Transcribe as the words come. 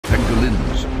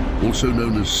also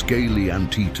known as scaly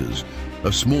anteaters,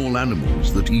 are small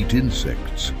animals that eat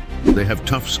insects. They have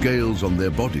tough scales on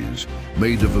their bodies,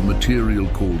 made of a material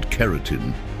called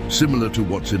keratin, similar to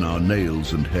what's in our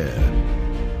nails and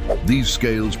hair. These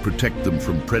scales protect them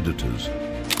from predators,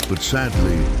 but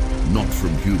sadly, not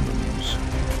from humans.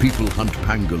 People hunt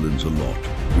pangolins a lot,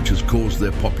 which has caused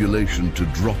their population to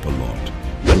drop a lot,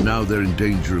 and now they're in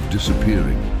danger of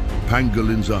disappearing.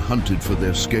 Pangolins are hunted for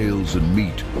their scales and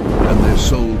meat, and they're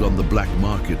sold on the black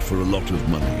market for a lot of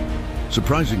money.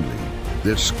 Surprisingly,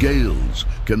 their scales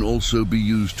can also be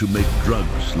used to make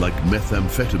drugs like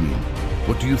methamphetamine.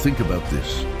 What do you think about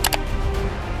this?